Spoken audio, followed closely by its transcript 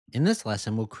In this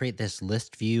lesson, we'll create this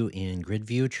list view and grid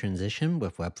view transition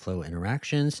with Webflow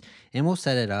interactions, and we'll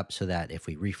set it up so that if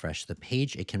we refresh the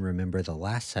page, it can remember the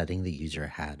last setting the user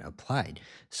had applied.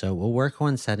 So we'll work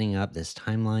on setting up this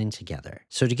timeline together.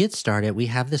 So to get started, we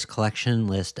have this collection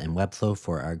list in Webflow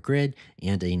for our grid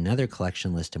and another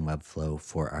collection list in Webflow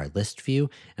for our list view.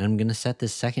 And I'm going to set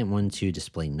this second one to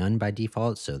display none by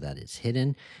default so that it's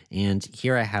hidden. And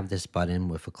here I have this button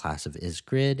with a class of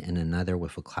isGrid and another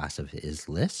with a class of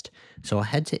isList. So I'll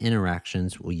head to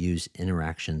interactions. We'll use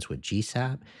interactions with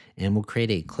GSAP and we'll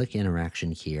create a click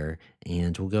interaction here.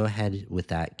 And we'll go ahead with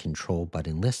that control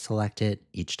button list selected.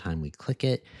 Each time we click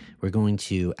it, we're going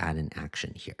to add an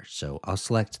action here. So I'll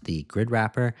select the grid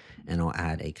wrapper and I'll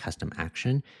add a custom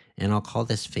action and I'll call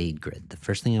this fade grid. The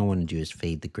first thing I want to do is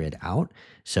fade the grid out.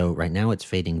 So right now it's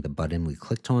fading the button we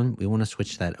clicked on. We want to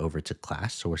switch that over to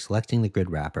class. So we're selecting the grid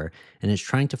wrapper and it's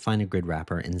trying to find a grid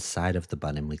wrapper inside of the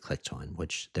button we clicked on,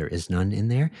 which there is none in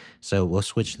there. So we'll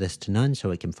switch this to none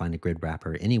so it can find a grid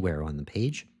wrapper anywhere on the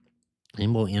page.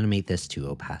 And we'll animate this to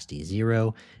opacity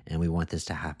 0, and we want this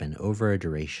to happen over a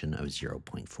duration of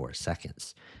 0.4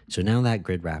 seconds. So now that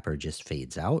grid wrapper just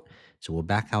fades out. So we'll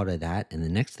back out of that, and the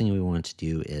next thing we want to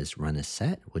do is run a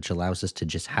set, which allows us to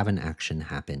just have an action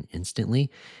happen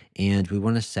instantly. And we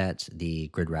want to set the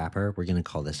grid wrapper. We're going to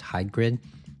call this hide grid.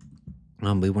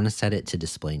 We want to set it to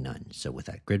display none. So with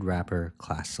that grid wrapper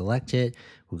class selected,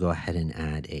 we'll go ahead and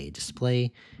add a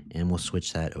display and we'll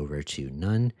switch that over to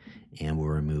none and we'll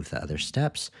remove the other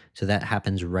steps. So that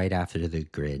happens right after the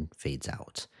grid fades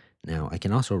out. Now I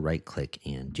can also right click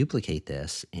and duplicate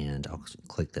this and I'll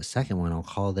click the second one. I'll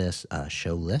call this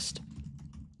show list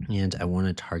and I want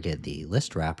to target the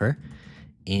list wrapper.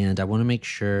 And I want to make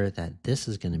sure that this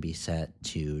is going to be set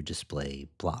to display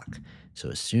block. So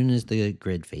as soon as the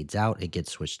grid fades out, it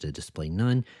gets switched to display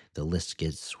none. The list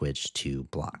gets switched to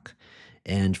block.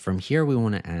 And from here, we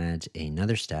want to add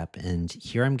another step. And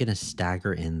here I'm going to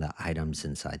stagger in the items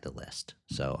inside the list.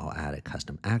 So I'll add a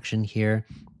custom action here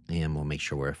and we'll make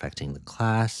sure we're affecting the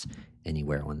class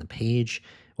anywhere on the page.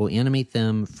 We'll animate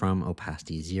them from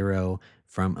opacity 0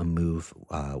 from a move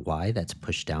Y that's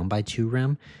pushed down by 2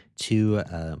 rem to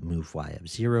a move Y of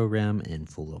 0 rem in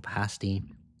full opacity.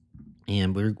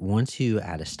 And we want to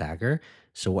add a stagger.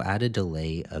 So we'll add a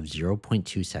delay of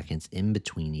 0.2 seconds in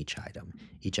between each item.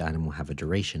 Each item will have a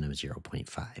duration of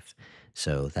 0.5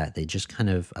 so that they just kind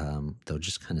of, they'll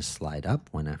just kind of slide up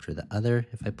one after the other.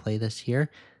 If I play this here,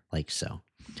 like so.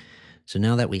 So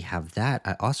now that we have that,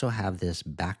 I also have this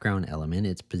background element.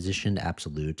 It's positioned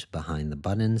absolute behind the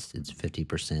buttons. It's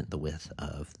 50% the width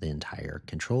of the entire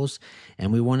controls.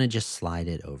 And we want to just slide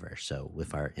it over. So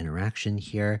with our interaction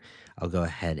here, I'll go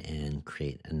ahead and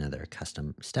create another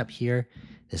custom step here.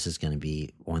 This is going to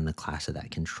be on the class of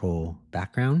that control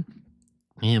background.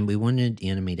 And we want to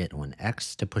animate it on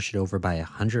X to push it over by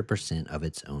 100% of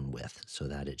its own width so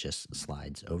that it just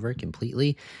slides over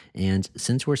completely. And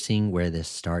since we're seeing where this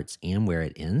starts and where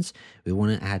it ends, we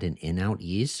want to add an in-out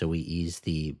ease. So we ease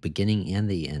the beginning and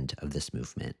the end of this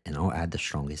movement. And I'll add the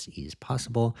strongest ease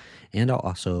possible. And I'll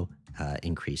also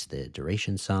increase the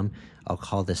duration some. I'll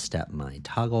call this step my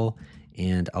toggle.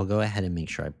 And I'll go ahead and make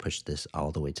sure I push this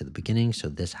all the way to the beginning. So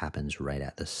this happens right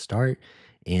at the start.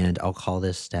 And I'll call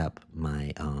this step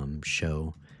my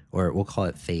show, or we'll call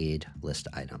it fade list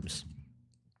items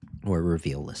or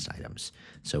reveal list items.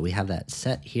 So we have that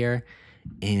set here.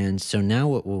 And so now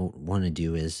what we'll want to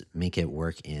do is make it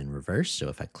work in reverse. So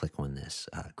if I click on this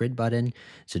grid button,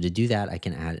 so to do that, I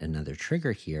can add another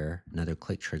trigger here, another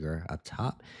click trigger up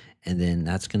top. And then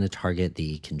that's going to target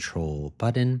the control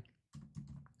button.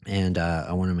 And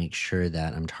I want to make sure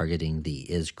that I'm targeting the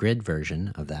isGrid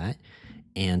version of that.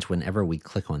 And whenever we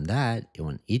click on that,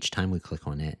 each time we click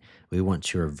on it, we want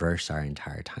to reverse our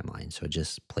entire timeline. So it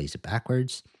just plays it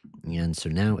backwards. And so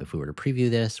now if we were to preview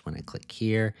this, when I click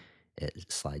here, it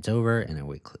slides over. And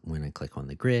when I click on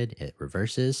the grid, it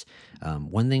reverses.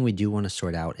 One thing we do want to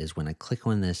sort out is when I click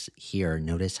on this here,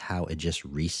 notice how it just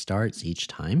restarts each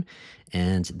time.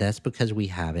 And that's because we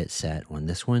have it set on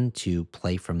this one to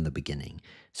play from the beginning.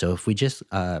 So if we just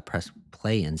press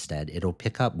play instead, it'll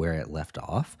pick up where it left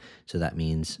off. So that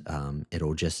means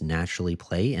it'll just naturally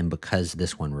play. And because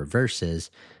this one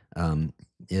reverses,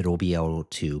 it'll be able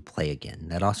to play again.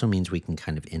 That also means we can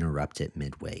kind of interrupt it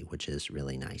midway, which is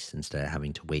really nice instead of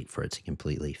having to wait for it to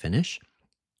completely finish.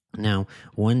 Now,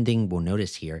 one thing we'll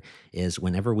notice here is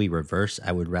whenever we reverse,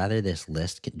 I would rather this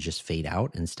list just fade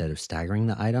out instead of staggering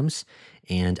the items.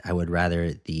 And I would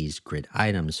rather these grid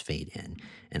items fade in.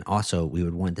 And also we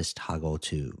would want this toggle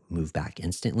to move back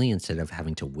instantly instead of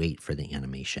having to wait for the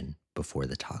animation before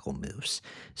the toggle moves.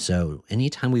 So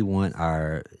anytime we want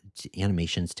our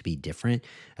animations to be different,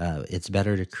 it's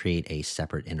better to create a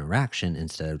separate interaction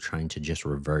instead of trying to just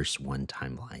reverse one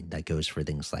timeline. That goes for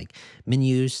things like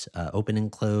menus, open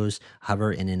and close,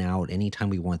 hover in and out. Anytime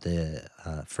we want the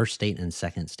first state and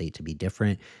second state to be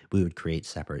different, we would create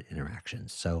separate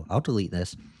interactions. So I'll delete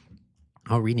this.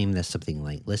 I'll rename this something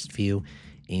like list view.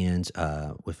 And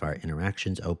with our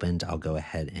interactions opened, I'll go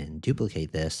ahead and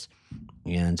duplicate this,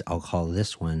 and I'll call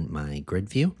this one my grid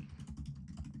view.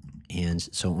 And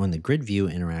so on the grid view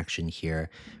interaction here,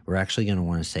 we're actually going to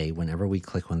want to say whenever we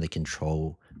click on the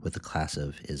control with the class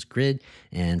of is grid,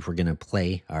 and we're going to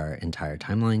play our entire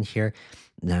timeline here.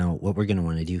 Now, what we're going to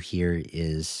want to do here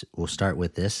is we'll start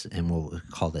with this and we'll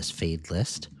call this fade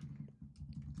list.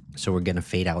 So we're going to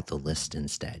fade out the list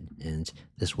instead. And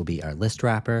this will be our list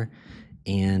wrapper.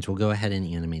 And we'll go ahead and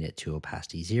animate it to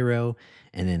opacity 0.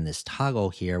 And then this toggle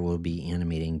here will be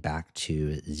animating back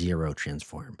to 0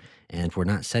 transform. And we're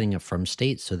not setting a from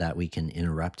state so that we can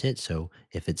interrupt it. So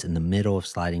if it's in the middle of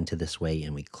sliding to this way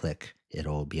and we click,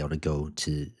 it'll be able to go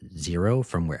to 0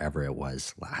 from wherever it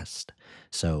was last.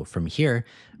 So from here,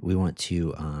 we want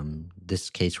to,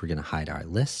 this case, we're going to hide our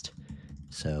list.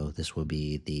 So this will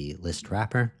be the list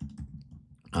wrapper.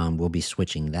 We'll be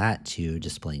switching that to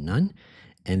display none.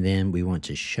 And then we want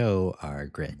to show our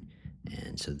grid.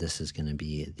 And so this is going to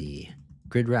be the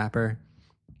grid wrapper.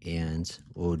 And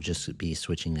we'll just be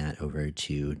switching that over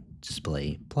to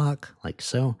display block like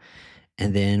so.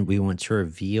 And then we want to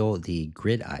reveal the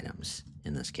grid items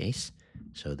in this case.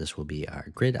 So this will be our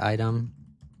grid item.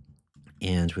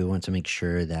 And we want to make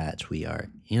sure that we are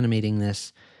animating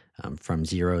this from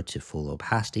 0 to full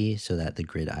opacity so that the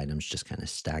grid items just kind of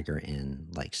stagger in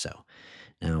like so.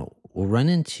 Now, we'll run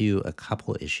into a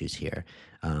couple issues here.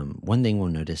 One thing we'll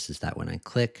notice is that when I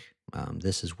click,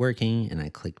 this is working, and I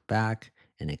click back,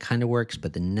 and it kind of works,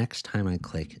 but the next time I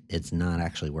click, it's not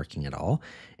actually working at all.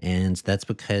 And that's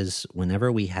because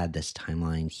whenever we had this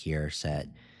timeline here set,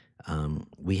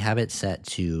 we have it set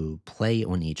to play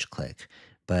on each click.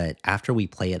 But after we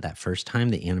play it that first time,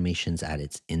 the animation's at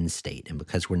its end state. And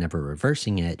because we're never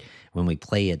reversing it, when we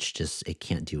play it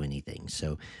can't do anything.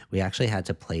 So we actually had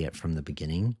to play it from the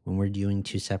beginning when we're doing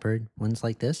two separate ones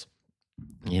like this.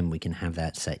 And we can have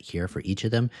that set here for each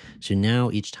of them. So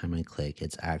now each time I click,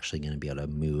 it's actually going to be able to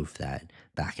move that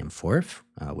back and forth,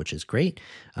 which is great.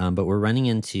 But we're running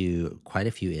into quite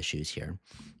a few issues here.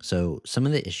 So some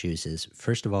of the issues is,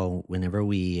 first of all, whenever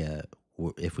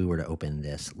if we were to open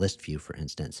this list view, for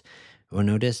instance, we'll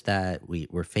notice that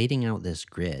we're fading out this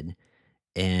grid,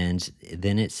 and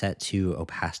then it's set to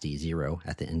opacity 0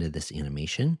 at the end of this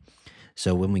animation.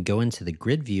 So when we go into the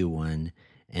grid view one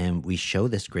and we show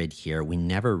this grid here, we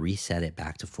never reset it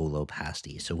back to full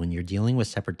opacity. So when you're dealing with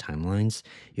separate timelines,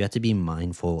 you have to be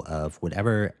mindful of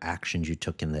whatever actions you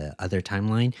took in the other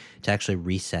timeline to actually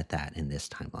reset that in this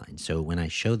timeline. So when I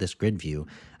show this grid view,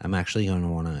 I'm actually going to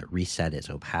want to reset its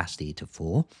opacity to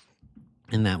full.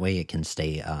 And that way it can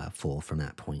stay full from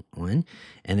that point on.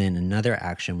 And then another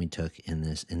action we took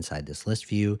inside this list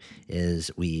view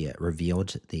is we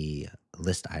revealed the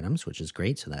list items, which is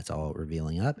great. So that's all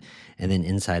revealing up. And then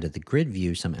inside of the grid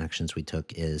view, some actions we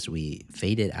took is we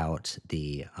faded out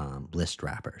the list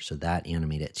wrapper. So that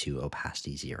animated to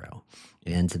opacity 0.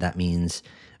 And that means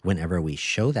whenever we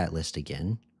show that list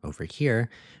again, over here,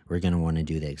 we're going to want to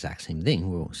do the exact same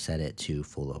thing. We'll set it to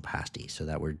full opacity so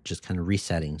that we're just kind of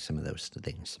resetting some of those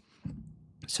things.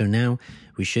 So now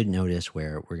we should notice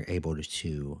where we're able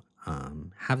to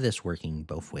have this working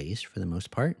both ways for the most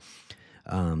part.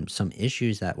 Some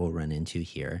issues that we'll run into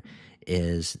here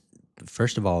is,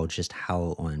 first of all, just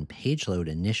how on page load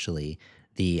initially,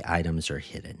 the items are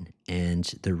hidden. And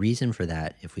the reason for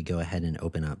that, if we go ahead and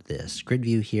open up this grid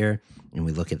view here and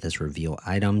we look at this reveal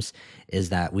items, is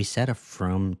that we set a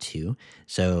from to.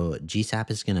 So GSAP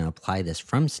is going to apply this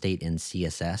from state in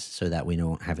CSS so that we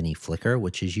don't have any flicker,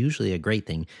 which is usually a great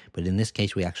thing. But in this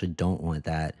case, we actually don't want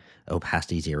that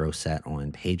opacity 0 set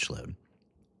on page load.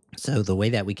 So the way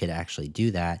that we could actually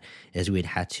do that is we'd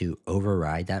have to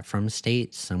override that from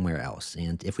state somewhere else.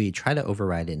 And if we try to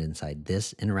override it inside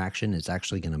this interaction, it's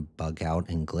actually going to bug out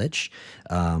and glitch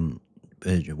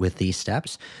with these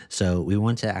steps. So we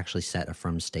want to actually set a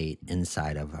from state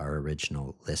inside of our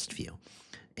original list view.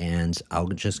 And I'll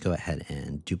just go ahead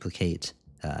and duplicate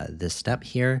this step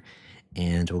here.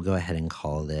 And we'll go ahead and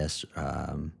call this,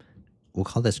 we'll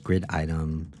call this grid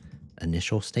item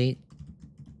initial state.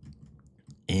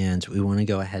 And we want to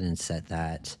go ahead and set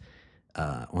that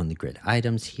on the grid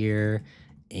items here.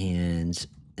 And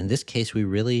In this case, we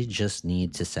really just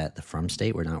need to set the from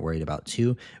state. We're not worried about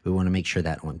to. We want to make sure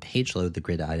that on page load, the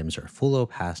grid items are full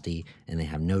opacity and they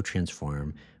have no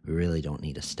transform. We really don't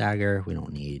need a stagger. We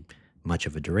don't need much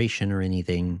of a duration or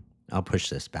anything. I'll push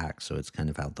this back so it's kind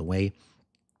of out the way.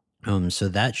 So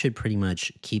that should pretty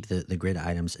much keep the grid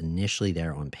items initially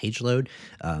there on page load.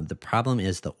 The problem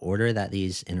is the order that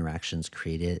these interactions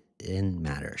created in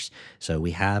matters. So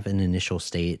we have an initial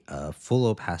state of full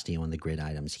opacity on the grid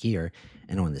items here.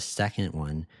 And on the second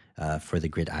one, for the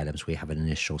grid items, we have an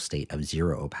initial state of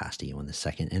zero opacity on the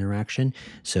second interaction.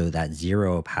 So that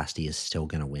zero opacity is still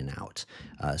going to win out.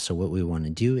 So what we want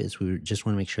to do is we just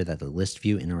want to make sure that the list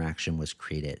view interaction was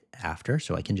created after.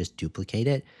 So I can just duplicate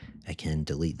it. I can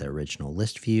delete the original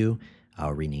list view.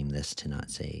 I'll rename this to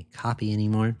not say copy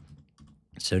anymore.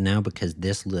 So now, because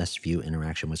this list view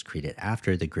interaction was created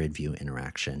after the grid view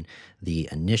interaction, the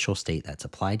initial state that's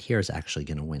applied here is actually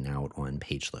going to win out on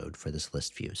page load for this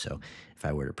list view. So if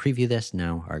I were to preview this,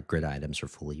 now our grid items are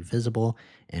fully visible.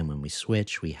 And when we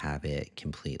switch, we have it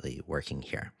completely working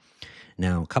here.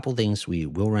 Now, a couple things we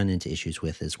will run into issues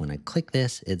with is when I click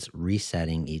this, it's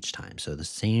resetting each time. So the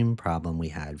same problem we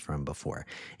had from before.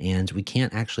 And we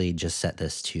can't actually just set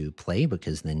this to play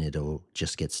because then it'll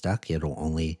just get stuck. It'll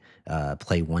only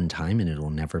play one time and it'll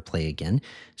never play again.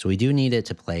 So we do need it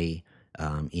to play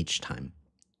each time.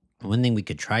 One thing we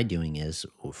could try doing is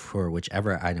for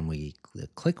whichever item we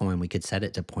click on, we could set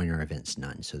it to pointer events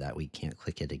none so that we can't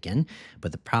click it again.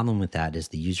 But the problem with that is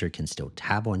the user can still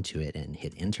tab onto it and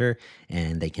hit enter,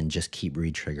 and they can just keep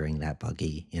re-triggering that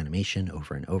buggy animation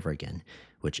over and over again,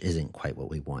 which isn't quite what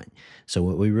we want. So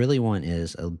what we really want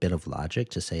is a bit of logic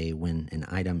to say when an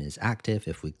item is active,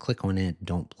 if we click on it,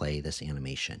 don't play this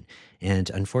animation. And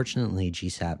unfortunately,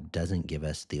 GSAP doesn't give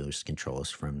us those controls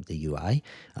from the UI.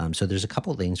 So there's a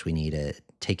couple things we need to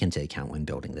take into account when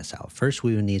building this out. First,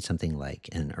 we would need something like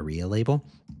an ARIA label.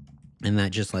 And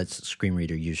that just lets screen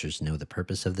reader users know the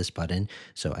purpose of this button.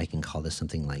 So I can call this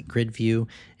something like grid view,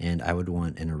 and I would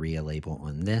want an ARIA label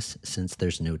on this since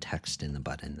there's no text in the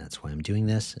button. That's why I'm doing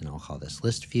this, and I'll call this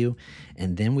list view.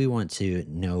 And then we want to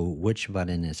know which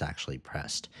button is actually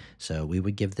pressed. So we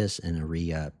would give this an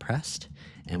ARIA pressed,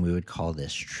 and we would call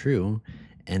this true.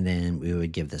 And then we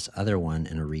would give this other one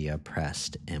an ARIA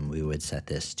pressed, and we would set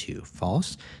this to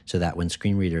false so that when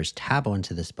screen readers tab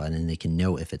onto this button, they can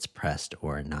know if it's pressed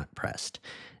or not pressed.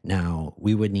 Now,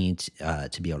 we would need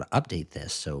to be able to update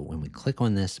this. So when we click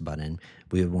on this button,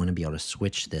 we would want to be able to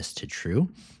switch this to true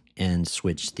and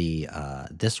switch the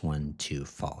this one to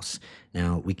false.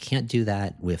 Now, we can't do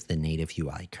that with the native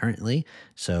UI currently,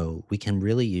 so we can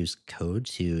really use code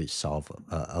to solve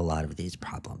a lot of these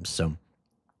problems. So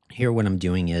here, what I'm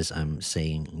doing is I'm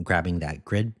saying grabbing that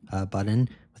grid button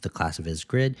with the class of is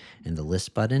grid and the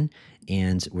list button.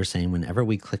 And we're saying whenever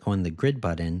we click on the grid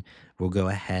button, we'll go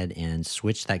ahead and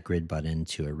switch that grid button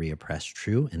to ARIA pressed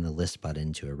true and the list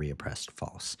button to ARIA pressed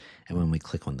false. And when we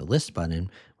click on the list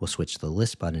button, we'll switch the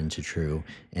list button to true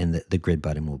and the grid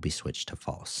button will be switched to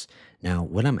false. Now,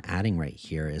 what I'm adding right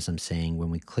here is I'm saying when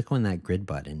we click on that grid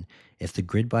button, if the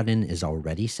grid button is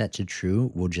already set to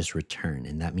true, we'll just return.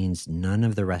 And that means none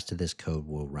of the rest of this code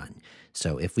will run.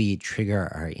 So if we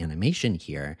trigger our animation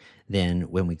here, then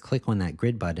when we click on that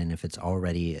grid button, if it's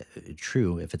already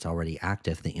true, if it's already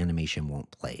active, the animation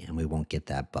won't play and we won't get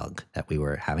that bug that we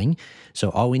were having. So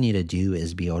all we need to do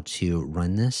is be able to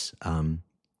run this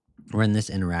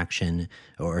interaction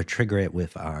or trigger it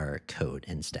with our code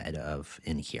instead of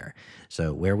in here.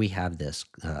 So where we have this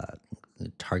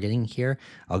targeting here,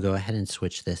 I'll go ahead and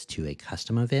switch this to a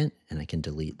custom event and I can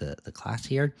delete the class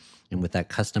here. And with that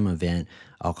custom event,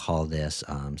 I'll call this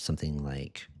something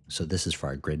like, so this is for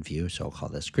our grid view. So I'll call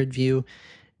this grid view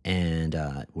and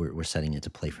we're setting it to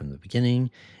play from the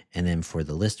beginning. And then for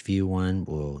the list view one,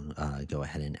 we'll go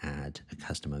ahead and add a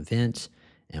custom event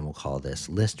and we'll call this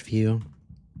list view.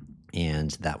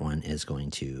 And that one is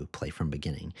going to play from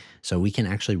beginning. So we can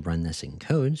actually run this in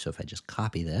code. So if I just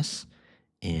copy this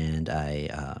and I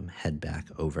head back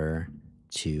over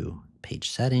to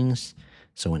page settings.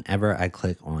 So whenever I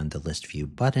click on the list view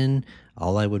button,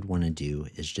 all I would want to do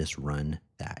is just run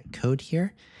that code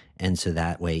here. And so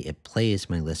that way it plays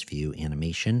my list view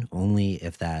animation only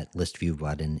if that list view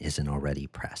button isn't already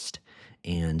pressed.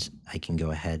 And I can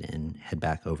go ahead and head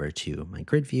back over to my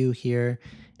grid view here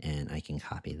and I can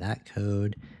copy that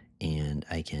code and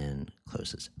I can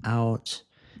close this out.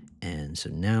 And so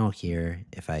now here,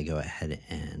 if I go ahead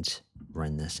and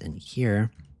run this in here,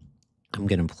 I'm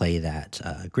going to play that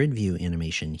grid view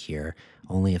animation here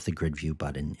only if the grid view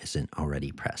button isn't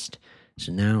already pressed.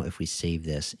 So now if we save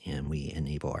this and we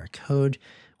enable our code,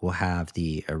 we'll have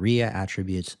the ARIA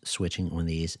attributes switching on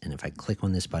these. And if I click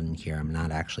on this button here, I'm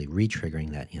not actually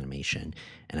re-triggering that animation.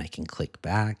 And I can click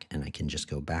back and I can just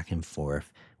go back and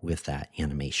forth with that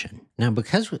animation. Now,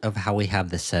 because of how we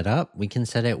have this set up, we can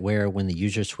set it where when the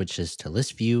user switches to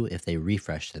list view, if they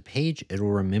refresh the page, it'll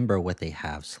remember what they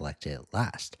have selected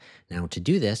last. Now, to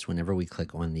do this, whenever we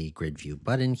click on the grid view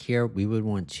button here, we would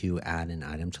want to add an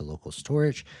item to local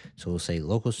storage. So we'll say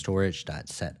local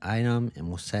storage.set item, and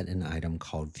we'll set an item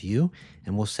called view,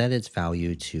 and we'll set its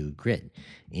value to grid.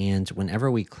 And whenever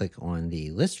we click on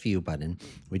the list view button,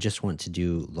 we just want to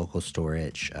do local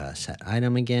storage set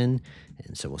item again.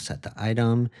 And so we'll set the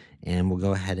item, and we'll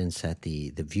go ahead and set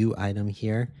the view item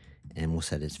here, and we'll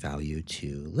set its value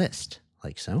to list,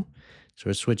 like so. So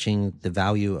we're switching the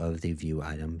value of the view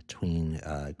item between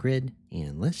grid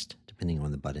and list, depending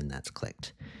on the button that's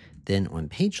clicked. Then on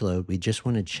page load, we just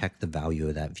want to check the value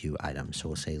of that view item. So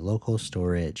we'll say local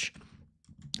storage,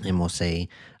 and we'll say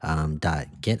dot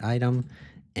get item,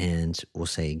 and we'll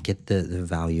say get the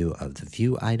value of the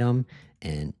view item.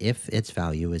 And if its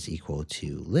value is equal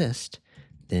to list,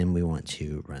 then we want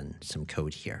to run some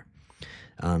code here.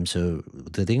 So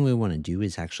the thing we want to do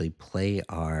is actually play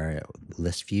our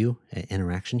list view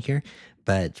interaction here.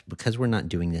 But because we're not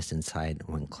doing this inside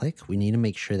one click, we need to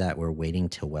make sure that we're waiting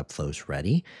till Webflow's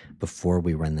ready before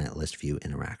we run that list view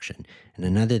interaction. And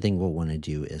another thing we'll want to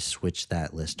do is switch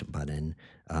that list button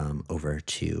over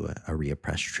to ARIA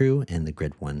pressed true and the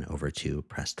grid one over to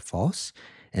pressed false.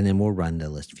 And then we'll run the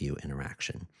list view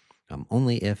interaction.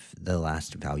 Only if the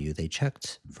last value they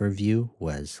checked for view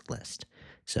was list.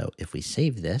 So if we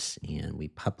save this and we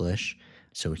publish,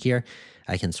 so here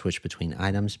I can switch between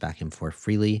items back and forth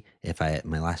freely. If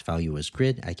my last value was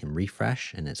grid, I can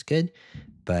refresh and it's good.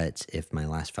 But if my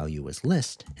last value was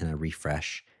list and I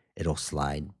refresh, it'll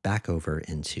slide back over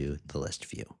into the list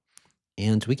view.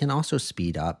 And we can also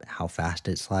speed up how fast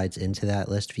it slides into that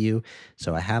list view.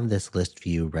 So I have this list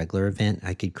view regular event.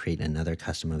 I could create another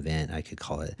custom event. I could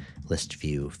call it list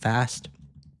view fast.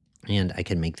 And I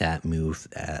can make that move,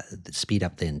 speed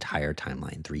up the entire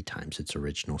timeline 3 times its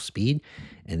original speed.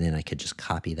 And then I could just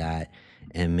copy that.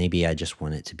 And maybe I just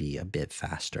want it to be a bit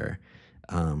faster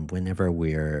whenever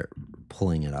we're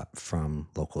pulling it up from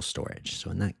local storage.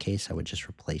 So in that case, I would just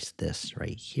replace this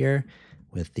right here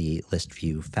with the list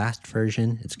view fast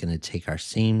version. It's going to take our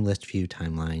same list view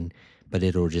timeline, but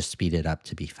it'll just speed it up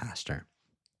to be faster.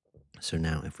 So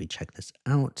now if we check this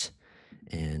out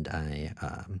and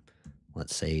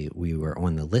let's say we were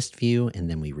on the list view and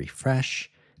then we refresh,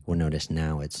 we'll notice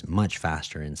now it's much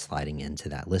faster in sliding into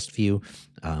that list view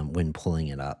when pulling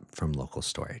it up from local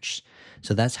storage.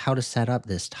 So that's how to set up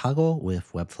this toggle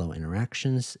with Webflow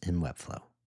interactions in Webflow.